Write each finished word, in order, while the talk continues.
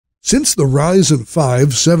Since the Ryzen 5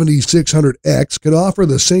 7600X could offer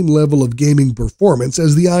the same level of gaming performance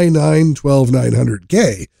as the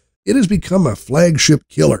i9-12900K, it has become a flagship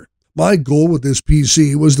killer. My goal with this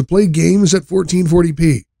PC was to play games at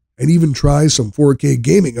 1440p, and even try some 4K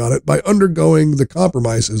gaming on it by undergoing the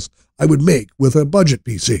compromises I would make with a budget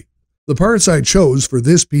PC. The parts I chose for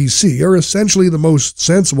this PC are essentially the most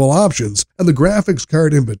sensible options, and the graphics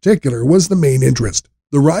card in particular was the main interest.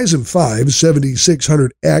 The Ryzen 5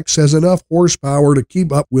 7600X has enough horsepower to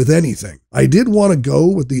keep up with anything. I did want to go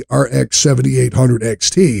with the RX 7800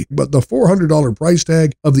 XT, but the $400 price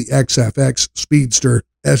tag of the XFX Speedster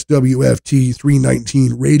SWFT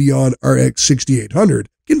 319 Radeon RX 6800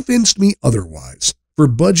 convinced me otherwise. For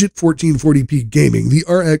budget 1440p gaming, the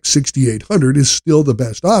RX 6800 is still the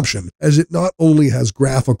best option, as it not only has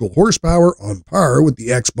graphical horsepower on par with the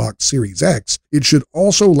Xbox Series X, it should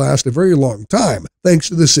also last a very long time thanks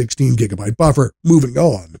to the 16GB buffer. Moving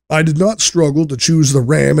on, I did not struggle to choose the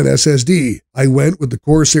RAM and SSD. I went with the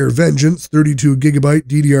Corsair Vengeance 32GB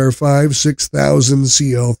DDR5 6000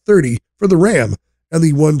 CL30 for the RAM and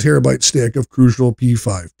the 1TB stick of Crucial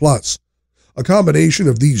P5+. A combination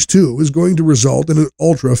of these two is going to result in an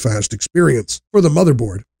ultra-fast experience. For the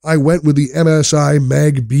motherboard, I went with the MSI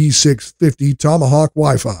Mag B650 Tomahawk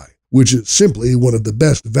Wi-Fi, which is simply one of the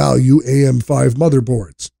best value AM5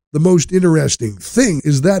 motherboards. The most interesting thing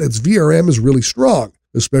is that its VRM is really strong,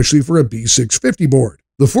 especially for a B650 board.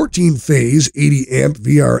 The 14-phase 80-amp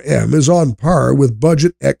VRM is on par with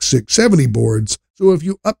budget X670 boards, so if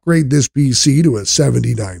you upgrade this PC to a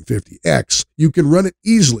 7950X, you can run it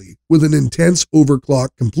easily with an intense overclock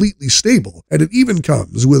completely stable, and it even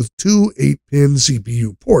comes with two 8-pin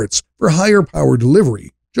CPU ports for higher power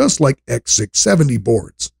delivery, just like X670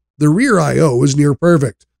 boards. The rear I/O is near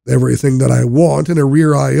perfect. Everything that I want in a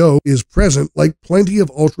rear I/O is present, like plenty of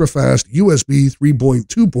ultra-fast USB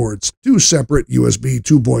 3.2 ports, two separate USB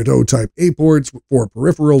 2.0 Type A ports for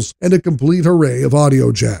peripherals, and a complete array of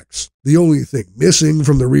audio jacks. The only thing missing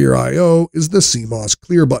from the rear I/O is the CMOS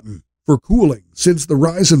clear button. For cooling, since the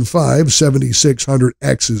Ryzen 5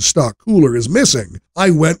 7600X's stock cooler is missing, I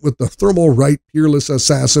went with the Thermalright Peerless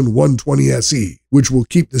Assassin 120 SE, which will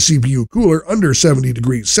keep the CPU cooler under 70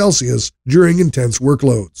 degrees Celsius during intense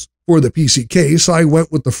workloads. For the PC case, I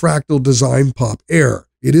went with the Fractal Design Pop Air.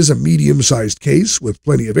 It is a medium-sized case with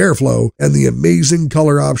plenty of airflow, and the amazing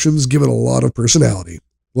color options give it a lot of personality.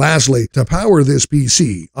 Lastly, to power this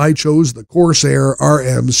PC, I chose the Corsair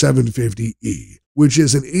RM750E, which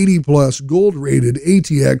is an 80+ gold-rated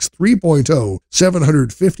ATX 3.0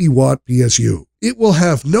 750-watt PSU. It will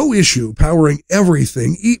have no issue powering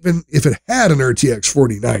everything even if it had an RTX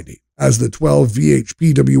 4090, as the 12 VH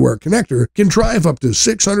PWR connector can drive up to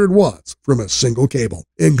 600 watts from a single cable.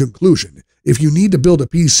 In conclusion, if you need to build a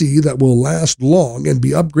PC that will last long and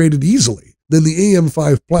be upgraded easily, then the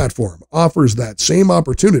AM5 platform offers that same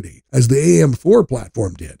opportunity as the AM4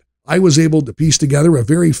 platform did. I was able to piece together a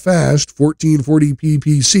very fast 1440p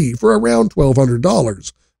PC for around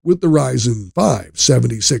 $1,200 with the Ryzen 5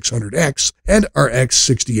 7600X and RX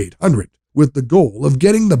 6800, with the goal of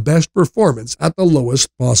getting the best performance at the lowest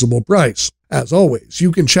possible price. As always,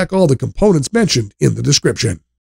 you can check all the components mentioned in the description.